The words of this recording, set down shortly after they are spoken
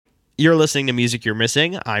You're listening to Music You're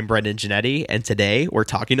Missing. I'm Brendan Giannetti, and today we're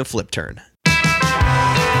talking to Flip Turn.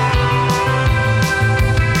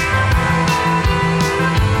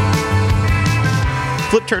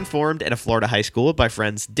 Flip Turn formed in a Florida high school by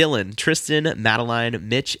friends Dylan, Tristan, Madeline,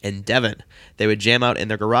 Mitch, and Devin. They would jam out in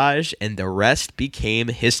their garage, and the rest became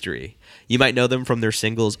history. You might know them from their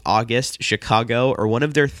singles August, Chicago, or one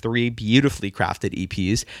of their 3 beautifully crafted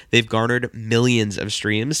EPs. They've garnered millions of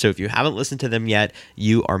streams, so if you haven't listened to them yet,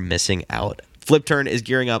 you are missing out. Flip Turn is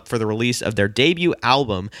gearing up for the release of their debut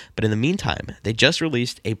album, but in the meantime, they just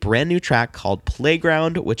released a brand new track called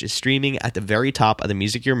Playground, which is streaming at the very top of the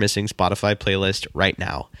Music You're Missing Spotify playlist right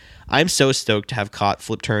now. I'm so stoked to have caught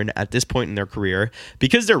Flip Turn at this point in their career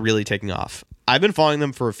because they're really taking off. I've been following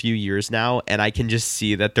them for a few years now, and I can just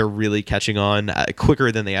see that they're really catching on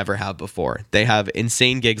quicker than they ever have before. They have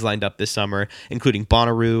insane gigs lined up this summer, including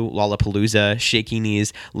Bonnaroo, Lollapalooza, Shaky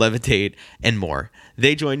Knees, Levitate, and more.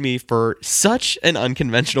 They joined me for such an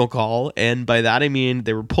unconventional call, and by that I mean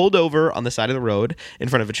they were pulled over on the side of the road in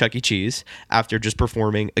front of a Chuck E. Cheese after just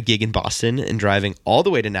performing a gig in Boston and driving all the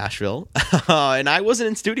way to Nashville. And I wasn't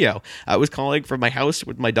in studio. I was calling from my house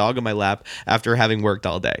with my dog on my lap after having worked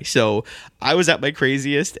all day. So I was at my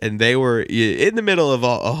craziest, and they were in the middle of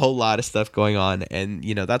a whole lot of stuff going on, and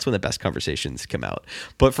that's when the best conversations come out.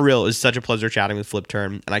 But for real, it was such a pleasure chatting with Flip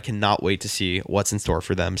Turn, and I cannot wait to see what's in store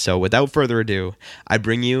for them. So without further ado, I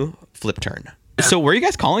bring you Flip Turn. So where are you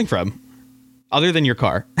guys calling from, other than your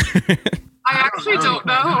car? I actually don't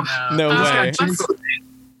know. No way.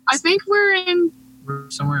 I think we're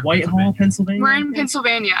somewhere in Whitehall, Pennsylvania. We're in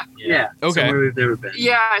Pennsylvania. Yeah. Okay. Somewhere we've never been.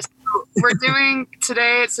 Yeah. So we're doing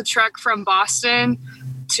today. It's a trek from Boston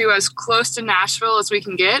to as close to Nashville as we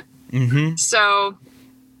can get. Mm-hmm. So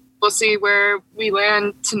we'll see where we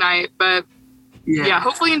land tonight. But yeah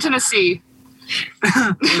hopefully in Tennessee.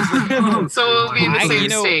 So we'll be in the same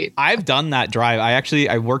state. I've done that drive.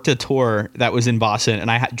 I worked a tour that was in Boston, and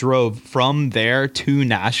I drove from there to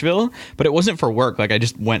Nashville, but it wasn't for work. Like, I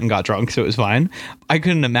just went and got drunk, so it was fine. I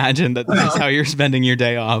couldn't imagine that that's how you're spending your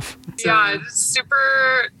day off. Yeah, it's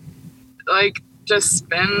super, just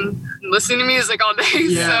been listening to music all day.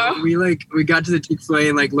 Yeah, so. we got to the Chick-fil-A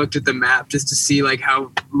and looked at the map just to see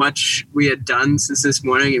how much we had done since this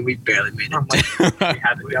morning, and we barely made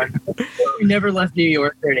it. We never left New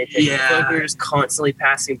York or anything. Yeah. I feel like we were just constantly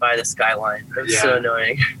passing by the skyline. It was so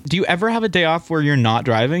annoying. Do you ever have a day off where you're not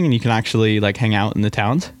driving and you can actually hang out in the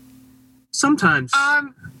towns? Sometimes.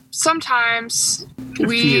 Sometimes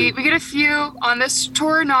we get a few. On this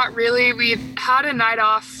tour, not really. We had a night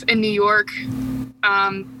off in New York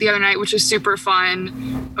the other night, which was super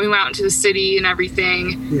fun. We went out into the city and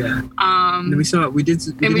everything. Yeah. And we did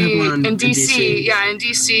have one in DC. Yeah, in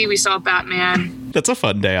DC we saw Batman. That's a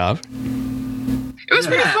fun day off. It was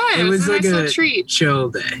pretty fun. It was a nice little treat. Chill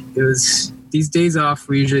day. It was these days off.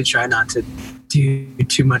 We usually try not to do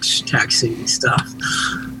too much taxing stuff.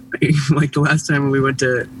 The last time when we went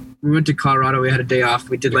to Colorado, we had a day off.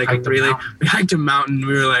 We did we hiked a mountain.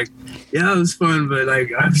 We were yeah, it was fun, but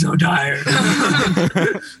I'm so tired.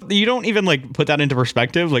 You don't even put that into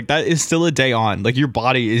perspective. That is still a day on. Your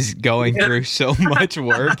body is going through so much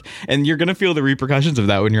work, and you're gonna feel the repercussions of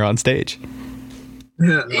that when you're on stage.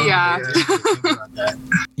 Yeah.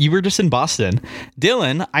 You were just in Boston.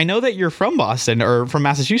 Dylan, I know that you're from Boston or from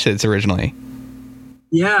Massachusetts originally.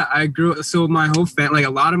 Yeah, I grew up. So my whole family, a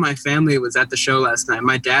lot of my family was at the show last night.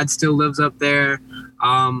 My dad still lives up there.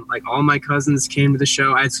 All my cousins came to the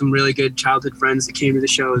show. I had some really good childhood friends that came to the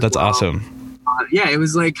show as That's well. awesome. Yeah, it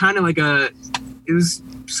was it was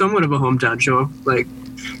somewhat of a hometown show.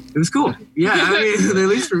 It was cool. Yeah, I mean, at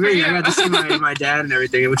least for me, I got to see my dad and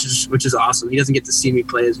everything, which is awesome. He doesn't get to see me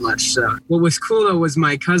play as much. So what was cool though was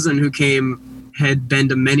my cousin who came had been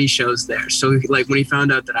to many shows there. So when he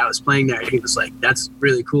found out that I was playing there, he was like, "That's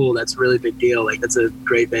really cool. That's a really big deal. That's a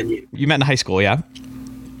great venue." You met in high school, yeah?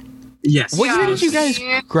 Yes. What year did you guys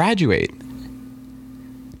graduate?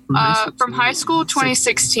 From high school,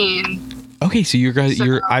 2016. Okay, so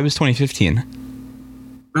I was 2015.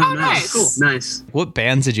 Oh, nice. Cool. Nice. What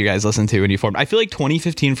bands did you guys listen to when you formed? I feel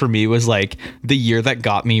 2015 for me was the year that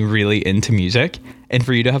got me really into music. And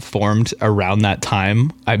for you to have formed around that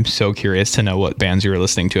time, I'm so curious to know what bands you were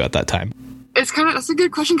listening to at that time. That's a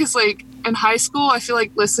good question because in high school, I feel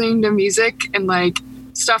listening to music and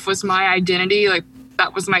stuff was my identity.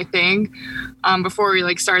 That was my thing before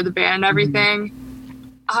we started the band and everything.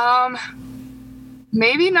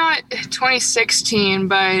 Maybe not 2016,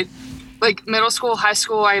 but middle school, high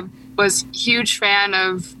school, I was a huge fan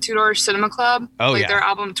of Two Door Cinema Club. Oh, yeah. Their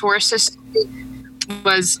album Tourist History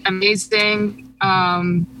was amazing.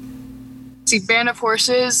 see, Band of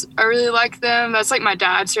Horses. I really like them. That's like my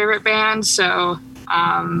dad's favorite band, so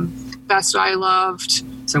that's what I loved.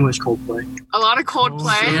 So much Coldplay. A lot of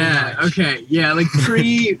Coldplay. Yeah. Okay. Yeah. Like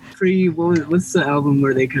pre. What's the album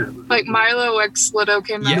where they kind of Like Milo X Little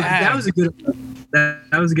came out. Yeah. That was a good. That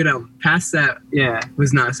was a good album. Past that, yeah,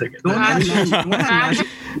 was not so good. Magic.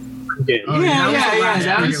 Good. Oh, Yeah. yeah.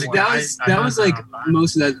 That was like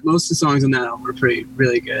most of the songs on that album were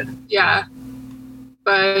really good. Yeah.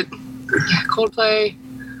 But yeah, Coldplay.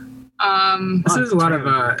 This is a lot of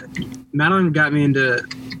Madeline got me into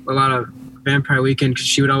a lot of Vampire Weekend because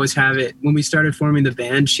she would always have it when we started forming the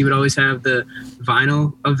band. She would always have the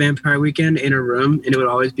vinyl of Vampire Weekend in her room, and it would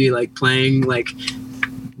always be like playing like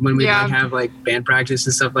when we like have like band practice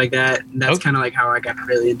and stuff like that. And that's kind of like how I got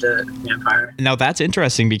really into Vampire. Now that's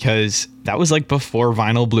interesting because that was like before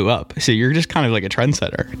vinyl blew up. So you're just kind of like a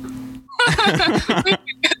trendsetter.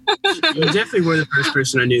 You definitely were the first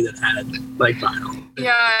person I knew that had like vinyl.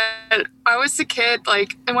 Yeah, I was a kid,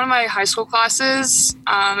 like in one of my high school classes,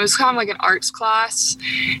 it was kind of like an arts class,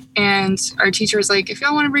 and our teacher was like, if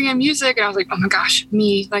y'all want to bring in music, and I was like, oh my gosh,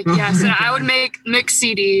 me, like, yes. And I would mix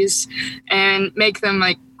CDs and make them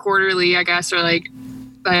like quarterly, I guess, or like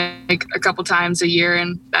a couple times a year,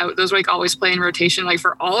 and those were like always play in rotation like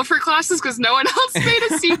for all of her classes because no one else made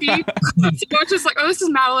a CD. So I was just like, oh, this is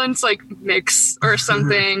Madeline's like mix or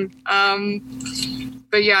something.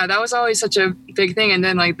 But yeah, that was always such a big thing. And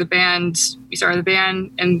then like we started the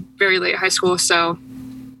band in very late high school, so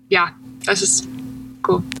yeah, that's just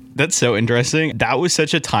cool. That's so interesting. That was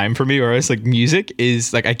such a time for me where I was like, music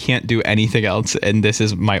is like, I can't do anything else. And this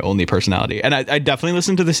is my only personality. And I definitely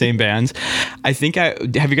listen to the same bands. Have you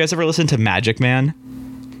guys ever listened to Magic Man?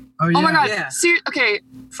 Oh, yeah. Oh my God. Yeah. Okay.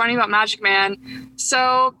 Funny about Magic Man.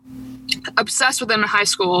 So obsessed with them in high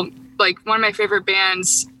school, like one of my favorite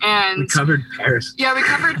bands. And We covered Paris. Yeah, we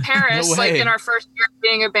covered Paris No like way. in our first year of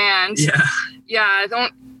being a band. Yeah. Yeah.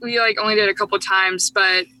 We like only did a couple times,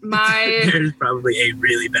 but my There's probably a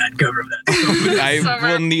really bad cover of that song. I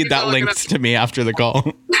Summer, will need that people look it linked to me after the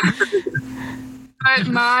call. But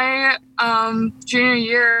my junior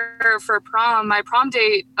year for prom, my prom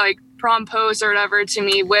date, like prom posed or whatever to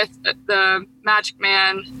me with the Magic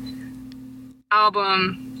Man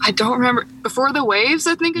album. I don't remember. Before the Waves,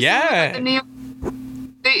 I think is Yeah. the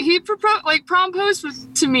name. He prom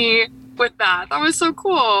posed to me with that. That was so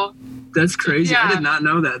cool. That's crazy. Yeah. I did not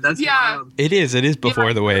know that. That's wild. It is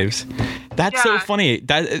before the Waves. That's so Yeah. funny.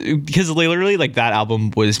 That because literally like that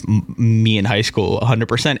album was me in high school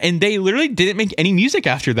 100%, and they literally didn't make any music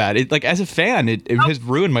after that. It like as a fan, it has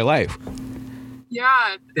ruined my life. Yeah,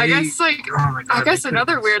 I guess like Oh my God, I guess they could've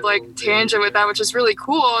another been weird so like good. tangent with that, which is really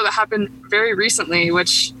cool, that happened very recently,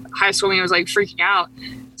 which high school me was like freaking out.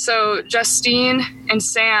 So Justine and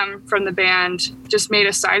Sam from the band just made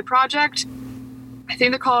a side project. I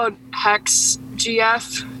think they're called Hex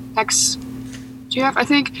GF, I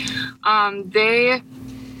think.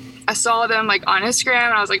 I saw them like on Instagram,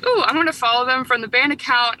 and I was like, "Oh, I'm gonna follow them from the band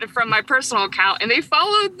account and from my personal account," and they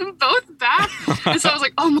followed them both back. And so I was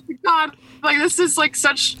like, "Oh my God, like this is like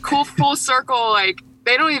such cool full circle." Like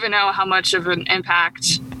they don't even know how much of an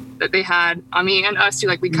impact that they had on me and us too.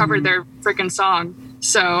 Like we covered their freaking song,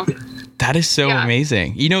 so. That is so Yeah.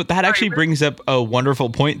 amazing. You know, that actually brings up a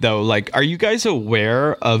wonderful point, though. Like, are you guys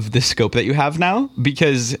aware of the scope that you have now?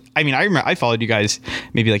 Because, I mean, I remember I followed you guys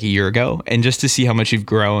maybe like a year ago, and just to see how much you've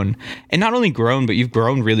grown, and not only grown, but you've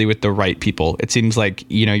grown really with the right people. It seems like,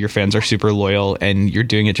 you know, your fans are super loyal and you're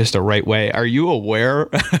doing it just the right way. Are you aware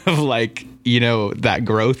of like, you know, that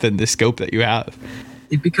growth and the scope that you have?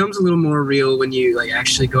 It becomes a little more real when you like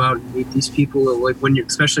actually go out and meet these people. Or, like when you're,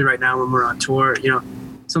 especially right now when we're on tour, you know,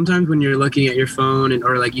 sometimes when you're looking at your phone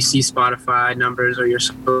or like you see Spotify numbers or your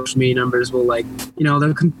social media numbers will like, you know,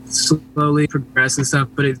 they'll slowly progress and stuff,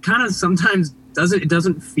 but it kind of sometimes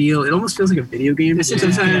doesn't feel, it almost feels like a video game.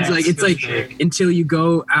 Sometimes like it's like until you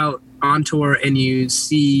go out on tour and you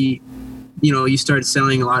see, you know, you start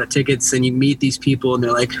selling a lot of tickets and you meet these people and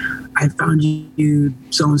they're like, I found you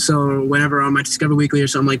so-and-so or whenever on my Discover Weekly or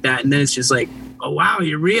something like that. And then it's just like, oh, wow,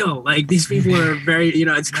 you're real. Like these people are very, you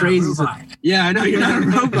know, it's crazy. So, yeah, I know you're not a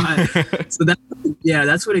robot. So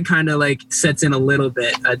that's what it kind of like sets in a little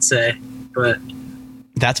bit, I'd say. But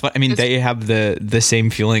That's what I mean. They have the same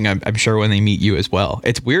feeling, I'm sure, when they meet you as well.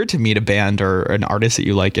 It's weird to meet a band or an artist that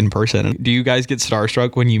you like in person. Do you guys get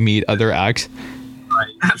starstruck when you meet other acts?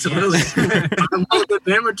 absolutely. The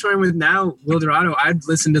band we're touring with now, Wildorado, I'd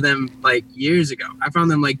listened to them like years ago. I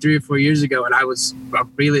found them like 3 or 4 years ago, and I was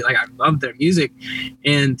really like, I loved their music.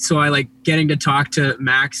 And so I like getting to talk to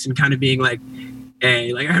Max and kind of being like,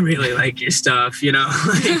 hey, like I really like your stuff, you know?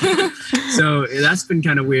 Like, so that's been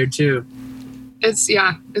kind of weird too.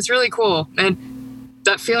 it's really cool, and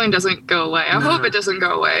that feeling doesn't go away. I hope it doesn't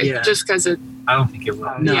go away. Yeah. Just because it. I don't think it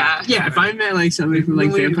will. No. Yeah. Yeah, if I met like somebody from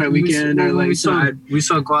like Vampire Weekend or like we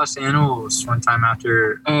saw Glass Animals one time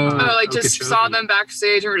after. Like just Okeechobee. saw them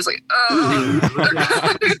backstage and we're just like,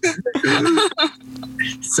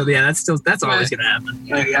 So yeah, that's always gonna happen.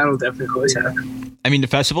 Like, that'll definitely always happen. I mean, the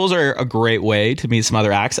festivals are a great way to meet some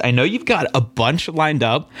other acts. I know you've got a bunch lined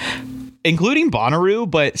up, including Bonnaroo,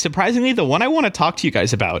 but surprisingly, the one I want to talk to you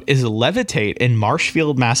guys about is Levitate in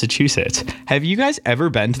Marshfield, Massachusetts. Have you guys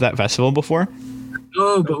ever been to that festival before?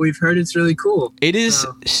 Oh, but we've heard it's really cool. It is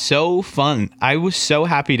so fun. I was so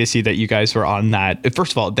happy to see that you guys were on that.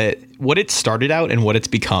 First of all, that what it started out and what it's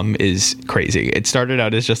become is crazy. It started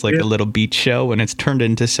out as just like a little beach show, and it's turned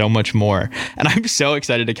into so much more. And I'm so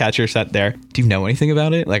excited to catch your set there. Do you know anything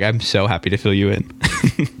about it? Like, I'm so happy to fill you in.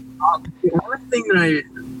 The only thing that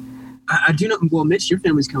I do know, well, Mitch, your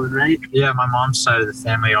family's coming, right? Yeah, my mom's side of the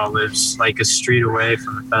family all lives like a street away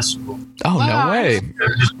from the festival. Oh, Wow. no way.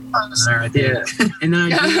 They're just there, I think. Yeah. And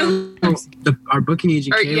then I do know our booking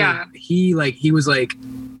agent, Or, Caleb, yeah. he was like,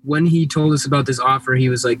 when he told us about this offer, he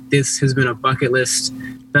was like, this has been a bucket list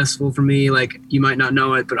festival for me. Like, you might not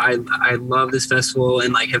know it, but I love this festival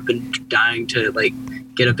and like have been dying to like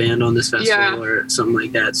get a band on this festival or something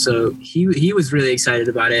like that. So he was really excited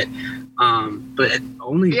about it. But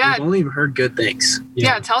we've only heard good things.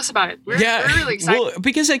 yeah, tell us about it. We're really excited. Well,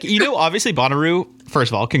 because like, you know, obviously Bonnaroo,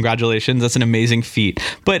 first of all, congratulations. That's an amazing feat.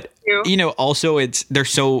 But you know, also there's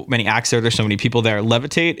so many acts there. There's so many people there.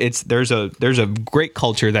 Levitate, there's a great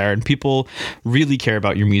culture there, and people really care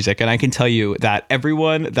about your music. And I can tell you that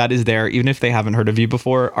everyone that is there, even if they haven't heard of you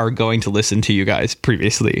before, are going to listen to you guys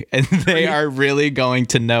previously, and they are really going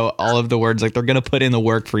to know all of the words. Like, they're going to put in the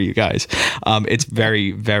work for you guys. It's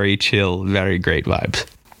very, very chill, very great vibes.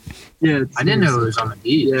 Yeah, I didn't know it was on the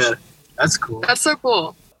beach. Yeah. That's cool. That's so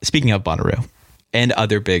cool. Speaking of Bonnaroo and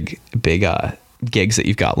other big gigs that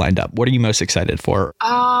you've got lined up, what are you most excited for?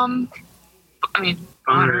 I mean,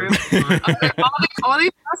 Bonnaroo. all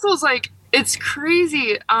these festivals, like, it's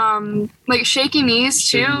crazy. Like Shaky Knees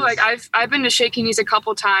too. Like I've been to Shaky Knees a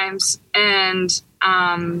couple times, and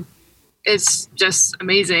it's just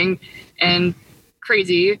amazing and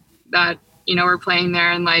crazy that, you know, we're playing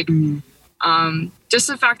there, and like just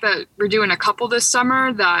the fact that we're doing a couple this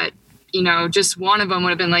summer, that, you know, just one of them would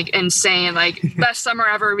have been like insane, like best summer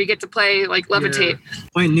ever. We get to play like Levitate.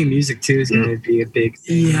 Playing new music too is going to be a big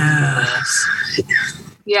thing.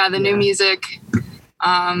 Yeah, the new music.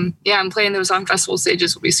 And playing those on festival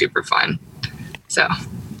stages will be super fun. So,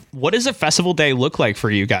 what does a festival day look like for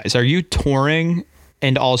you guys? Are you touring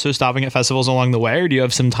and also stopping at festivals along the way, or do you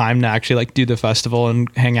have some time to actually like do the festival and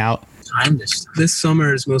hang out? This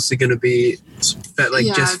summer is mostly going to be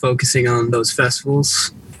just focusing on those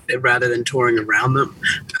festivals rather than touring around them,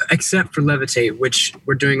 except for Levitate, which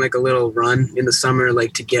we're doing like a little run in the summer,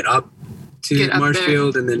 like to get up to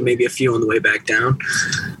Marshfield, and then maybe a few on the way back down.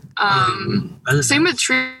 Same with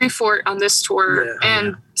Tree Fort on this tour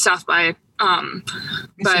and South by.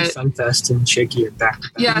 But Sunfest and Shaky are back.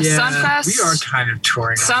 Sunfest. We are kind of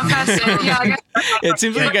touring. Sunfest. I guess. It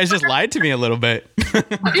seems like you guys just lied to me a little bit. Well,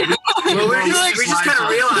 we just kind of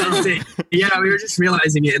realized it. Yeah, we were just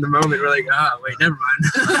realizing it in the moment. We're like, wait, never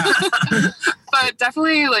mind. But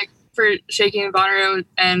definitely, like, for Shaky and Bonnaroo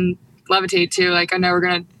and Levitate too. Like, I know we're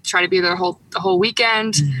gonna try to be there the whole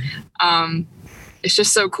weekend. It's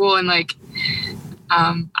just so cool, and like,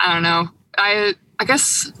 I don't know. I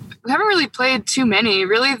guess we haven't really played too many.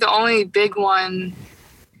 Really, the only big one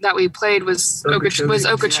that we played was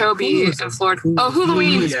Okeechobee in Florida.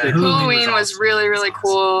 Halloween. Halloween was really, really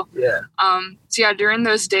cool. Yeah. So yeah, during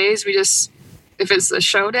those days, we just, if it's a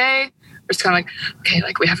show day, we're just kind of like, okay,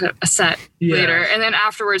 like we have a set later, and then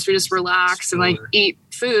afterwards we just relax and like eat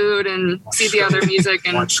food and see the other music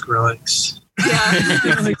and watch Skrillex.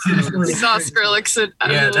 Yeah, we saw Skrillex at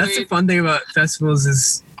Halloween. That's the fun thing about festivals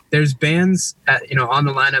is there's bands on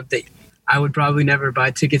the lineup that I would probably never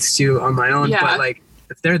buy tickets to on my own, but like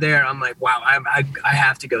if they're there, I'm like, wow, I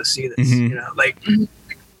have to go see this. Mm-hmm. You know, like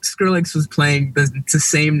Skrillex was playing the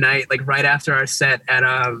same night, like right after our set at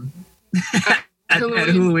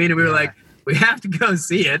Halloween, and we were like, we have to go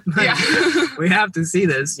see it. Like, we have to see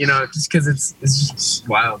this, just because it's just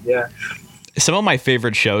wild. Yeah. Some of my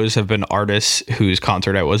favorite shows have been artists whose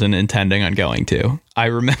concert I wasn't intending on going to. I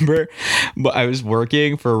remember I was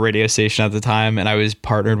working for a radio station at the time, and I was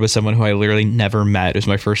partnered with someone who I literally never met. It was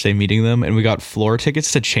my first day meeting them, and we got floor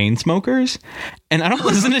tickets to Chainsmokers. And I don't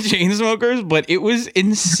listen to Chainsmokers, but it was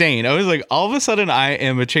insane. I was like, all of a sudden I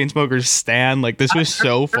am a Chainsmokers stan. Like, this was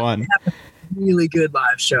so fun. really good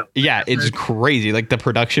live show. Yeah, it's crazy. Like the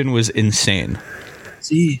production was insane.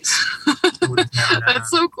 Jeez. That's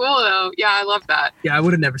so cool, though. Yeah, I love that. Yeah, I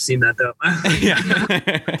would have never seen that though.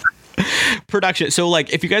 Yeah. Production. So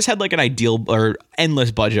like if you guys had like an ideal or endless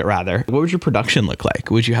budget rather, what would your production look like?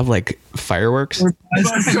 Would you have like fireworks? Tour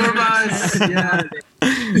bus. Yeah.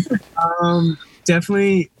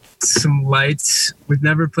 Definitely some lights. We've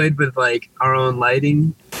never played with like our own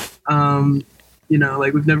lighting.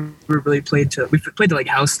 Like we've never really played to like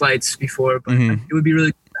house lights before, but it would be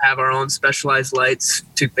really cool to have our own specialized lights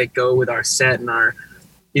to like go with our set and our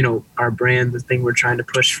brand, the thing we're trying to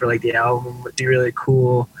push for like the album would be really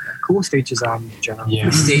cool. Cool stage design in general. Yeah.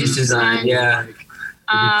 Stage design, yeah.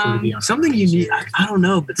 Something unique. I don't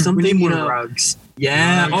know, but something we need more rugs.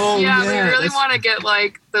 Yeah. Oh, yeah. We really want to get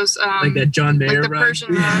like those, like that John Mayer like the rug.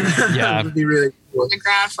 Persian rug. Yeah. That would be really cool. On the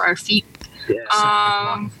ground for our feet.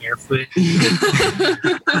 Yeah. Barefoot.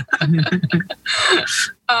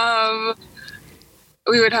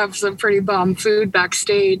 We would have some pretty bomb food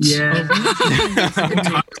backstage. Yeah.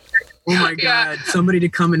 Oh my God! Somebody to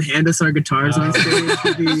come and hand us our guitars on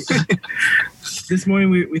stage. This morning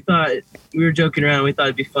we thought, we were joking around. We thought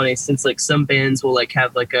it'd be funny since like some bands will like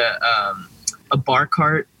have like a bar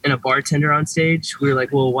cart and a bartender on stage. We were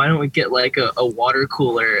like, well, why don't we get like a water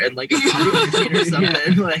cooler and like a coffee machine or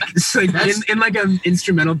something? Yeah. Like just like in like an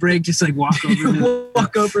instrumental break, just like walk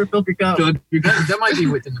over, fill your cup. That might be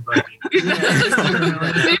within the budget.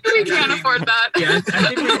 Maybe we can't afford that. Yeah, I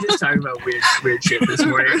think we were just talking about weird shit this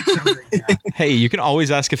morning. Hey, you can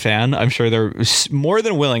always ask a fan. I'm sure they're more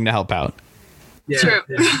than willing to help out. Yeah, True.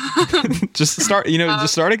 yeah. Just start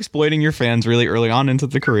exploiting your fans really early on into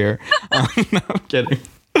the career. No, I'm kidding.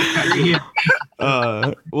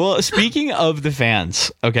 Well, speaking of the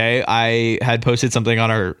fans, okay, I had posted something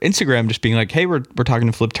on our Instagram just being like, hey, we're talking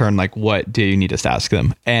to Flip Turn, like, what do you need us to ask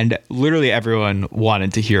them? And literally everyone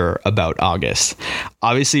wanted to hear about August.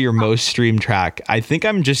 Obviously your most streamed track. I think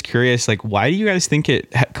I'm just curious, like, why do you guys think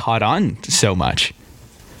it caught on so much?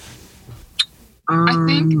 I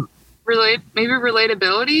think maybe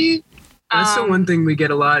relatability. That's the one thing we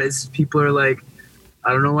get a lot is people are like,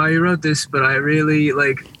 I don't know why you wrote this, but I really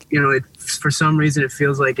like, for some reason it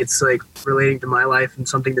feels like it's like relating to my life and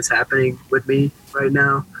something that's happening with me right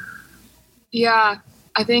now. Yeah,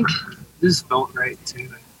 I think This felt right too.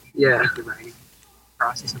 Yeah. Like the writing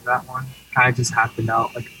process of that one kind of just happened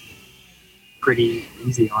out like pretty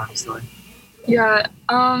easy, honestly. yeah.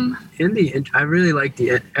 I really like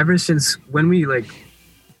ever since when we like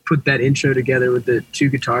put that intro together with the two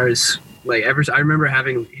guitars, like I remember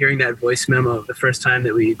hearing that voice memo the first time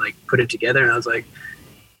that we like put it together, and I was like,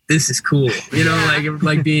 this is cool,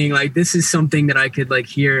 like being like, this is something that I could like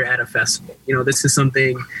hear at a festival, this is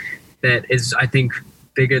something that is, I think,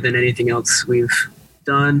 bigger than anything else we've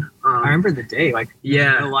done. I remember the day, like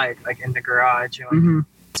Yeah. like in the garage, like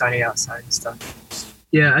sunny outside and stuff.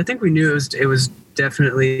 Yeah, I think we knew it was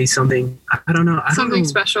definitely something. I don't know. Something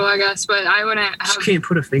special, I guess, but I wouldn't Just have. can't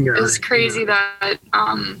put a finger on it. It's crazy that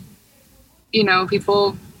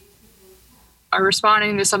people are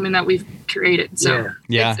responding to something that we've created. So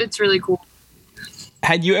Yeah. it's really cool.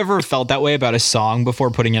 Had you ever felt that way about a song before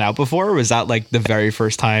putting it out before? Or was that like the very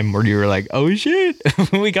first time where you were like, oh shit,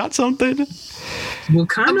 we got something? Well,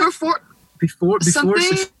 kind of before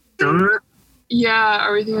something- Shoshana. Yeah,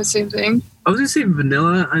 are we thinking the same thing? I was gonna say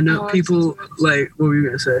vanilla. I know people like. What were you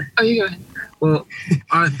gonna say? Oh, you go ahead. Well,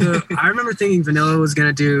 I remember thinking vanilla was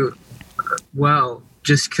gonna do well,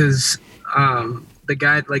 just because the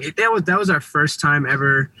guy like that was our first time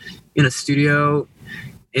ever in a studio,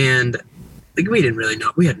 and like we didn't really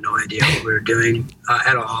know. We had no idea what we were doing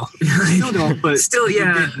at all. Still don't, but Still,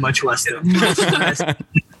 yeah. we did much less than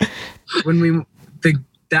When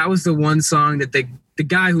that was the one song that the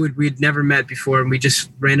guy who we'd never met before, and we just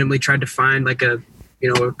randomly tried to find like a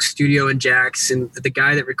studio in Jax, and the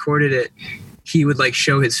guy that recorded it, he would like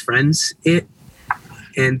show his friends it,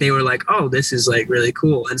 and they were like, oh, this is like really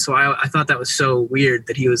cool. And so I thought that was so weird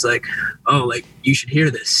that he was like, oh, like you should hear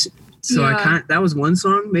this. So that was one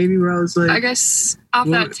song maybe where I was like, I guess off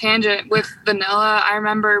that tangent with vanilla, I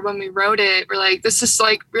remember when we wrote it, we're like, this is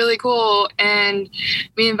like really cool. And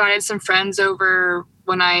we invited some friends over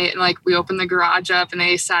one night, and like we opened the garage up and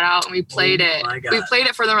they sat out and we played it. We played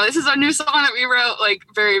it for them. This is our new song that we wrote like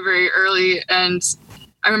very, very early. And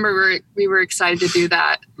I remember we were excited to do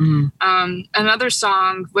that. Another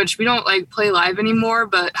song, which we don't like play live anymore,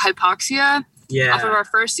 but Hypoxia off of our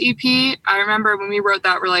first EP. I remember when we wrote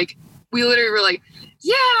that, we literally were like,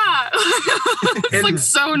 yeah, it's like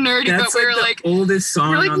so nerdy, but we were like oldest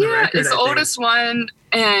song on the record. It's the oldest one,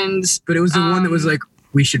 but it was the one that was like,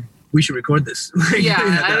 we should we should record this. Like, Yeah,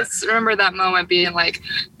 I that- just remember that moment being like,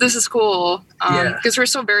 this is cool. Yeah. Because we're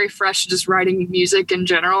still very fresh just writing music in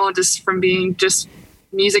general, just from being just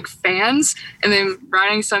music fans, and then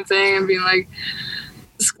writing something and being like,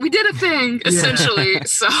 we did a thing, essentially.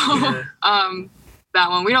 So Yeah. that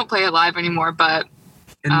one, we don't play it live anymore, but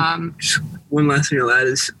And just one last thing I'll add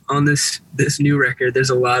is on this new record,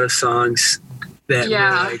 there's a lot of songs that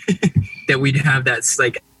Yeah. were like, that we'd have that's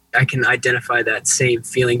like, I can identify that same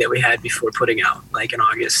feeling that we had before putting out, like in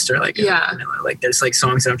August or like, Yeah. like there's like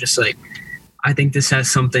songs that I'm just like, I think this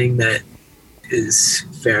has something that is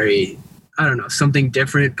very, I don't know, something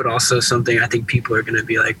different, but also something I think people are going to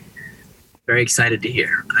be like very excited to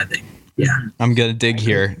hear, I think. Yeah. I'm gonna dig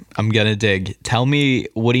here. I'm gonna dig. Tell me,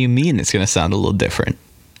 what do you mean it's gonna sound a little different?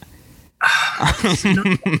 all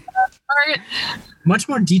right. Much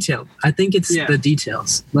more detailed. I think it's Yeah. the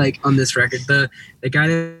details, like on this record. The guy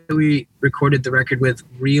that we recorded the record with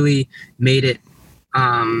really made it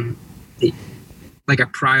like a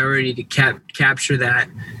priority to capture that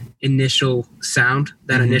initial sound,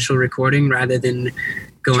 that initial recording, rather than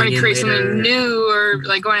going Trying to in create later. something new or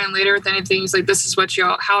like going in later with anything. It's like, this is what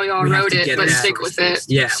how y'all We have wrote to it, get but that. stick with it.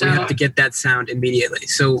 Yeah, So, we have to get that sound immediately.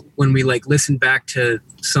 So when we like listen back to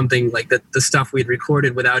something like the stuff we'd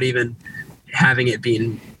recorded without even having it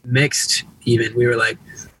being mixed, even, we were like,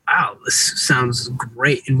 wow, this sounds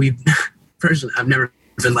great. And we've personally, I've never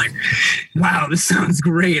been like, wow, this sounds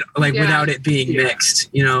great, like Yeah. without it being mixed,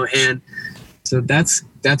 you know. And so that's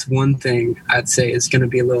one thing I'd say is going to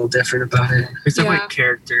be a little different about it. There's some Yeah. like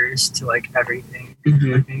characters to like everything. I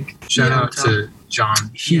Mhm. think. Shout out to John.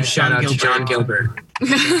 Huge shout John out to John Gilbert.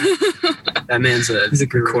 That man's he's a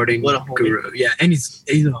recording What a homie. guru. Yeah, and he's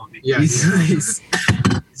a homie. Yeah, he's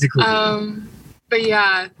a cool dude. but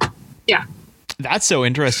yeah, That's so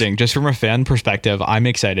interesting. Just from a fan perspective, I'm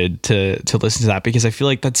excited to listen to that because I feel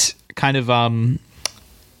like that's kind of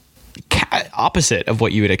opposite of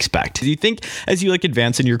what you would expect. Do you think as you like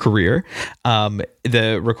advance in your career,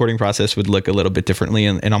 the recording process would look a little bit differently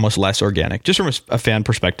and almost less organic, just from a fan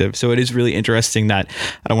perspective? So it is really interesting that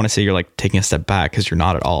I don't want to say you're like taking a step back, because you're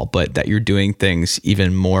not at all, but that you're doing things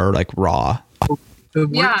even more like raw. The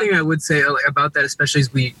one Yeah. thing I would say about that, especially,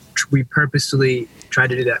 is we purposely tried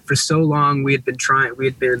to do that. For so long, we had been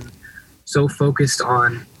so focused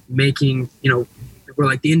on making, we're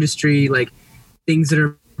like the industry, like things that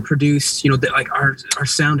are produced, that like our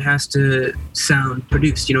sound has to sound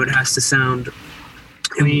produced, it has to sound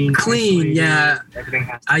clean, isolated, yeah, Everything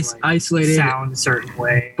has to isolated, sound a certain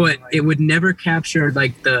way. but like, it would never capture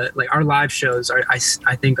like our live shows are,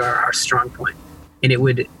 I think, are our strong point. And it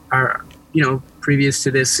would, previous to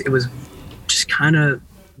this, it was just kind of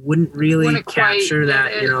wouldn't really Wouldn't quite capture get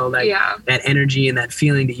that, it. Yeah. that energy and that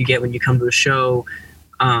feeling that you get when you come to a show.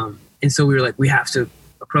 And so we were like, we have to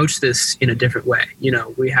approach this in a different way.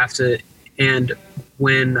 We have to. And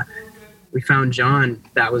when we found John,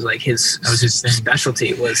 that was like his thing.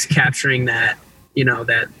 specialty, was capturing that,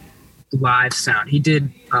 that live sound. He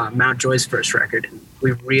did Mount Joy's first record, and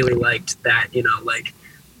we really liked that, like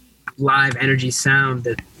live energy sound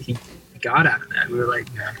that he got out of that. We were like,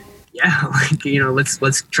 yeah, like,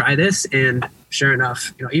 let's try this. And sure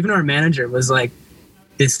enough, even our manager was like,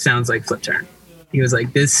 this sounds like Flip Turn. He was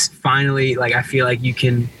like, this finally, like, I feel like you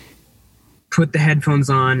can put the headphones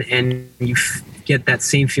on and you get that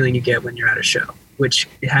same feeling you get when you're at a show, which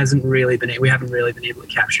we haven't really been able to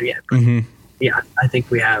capture yet. But yeah, I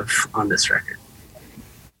think we have on this record.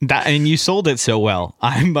 That, and you sold it so well.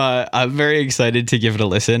 I'm very excited to give it a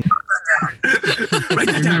listen. Write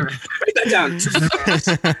that down.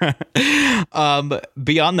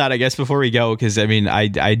 Beyond that, I guess before we go, because I mean, I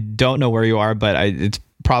don't know where you are, but it's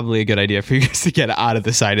probably a good idea for you guys to get out of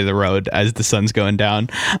the side of the road as the sun's going down.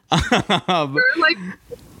 We're like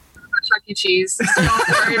Chuck E. Cheese. So don't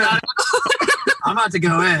worry about it. I'm about to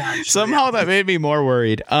go in. Actually. Somehow that made me more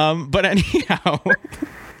worried. But anyhow,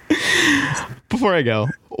 before I go,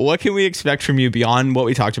 what can we expect from you beyond what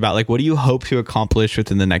we talked about? Like, what do you hope to accomplish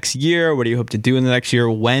within the next year? What do you hope to do in the next year?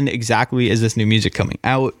 When exactly is this new music coming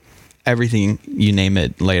out? Everything, you name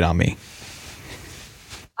it, lay it on me.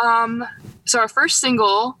 So our first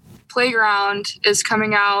single, Playground, is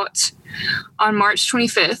coming out on March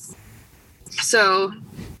 25th. So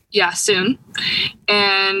yeah, soon.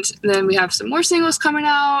 And then we have some more singles coming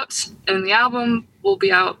out, and the album will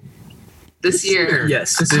be out this year.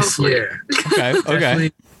 Yes, this Hopefully. year. Okay. Okay.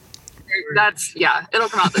 Definitely It'll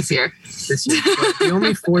come out this year. this year. But the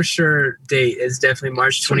only for sure date is definitely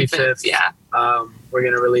March 25th. Yeah. We're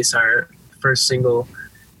going to release our first single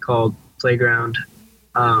called Playground.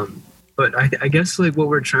 But I guess like what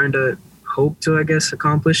we're trying to hope to,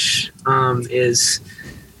 accomplish is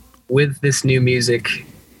with this new music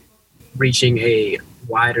reaching a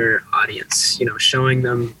wider audience, showing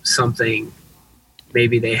them something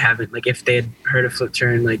maybe they haven't, like if they had heard of Flip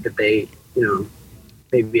Turn, like that they,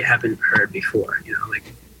 maybe haven't heard before,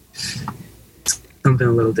 like something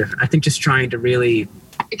a little different. I think just trying to really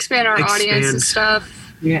expand our audience and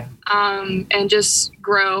stuff. Yeah. And just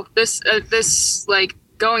grow this like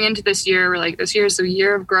going into this year, we're like, this year's the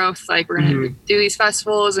year of growth. Like we're going to do these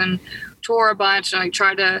festivals and tour a bunch and like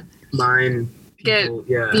try to get,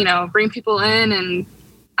 bring people in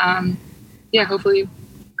and hopefully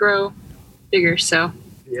grow bigger. So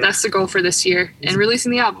that's the goal for this year and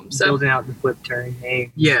releasing the album. So building out the Flip Turn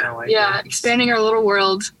name. Expanding our little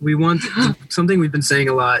world. We want something we've been saying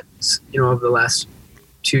a lot, over the last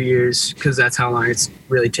 2 years, because that's how long it's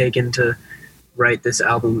really taken to write this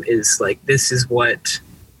album, is like, this is what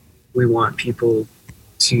we want people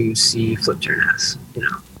to see Flip Turn as.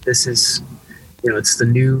 This is, it's the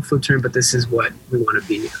new Flip Turn, but this is what we want to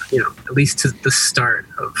be, at least to the start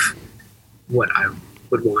of what I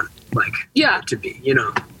would want, it to be,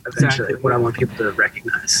 eventually what I want people to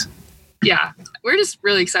recognize. Yeah, we're just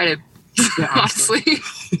really excited, honestly.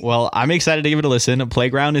 Well, I'm excited to give it a listen.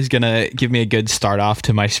 Playground is going to give me a good start off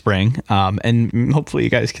to my spring. And hopefully you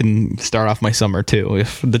guys can start off my summer too,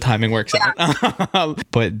 if the timing works out.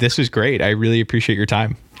 But this was great. I really appreciate your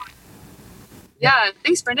time. Yeah,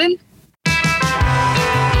 thanks, Brendan.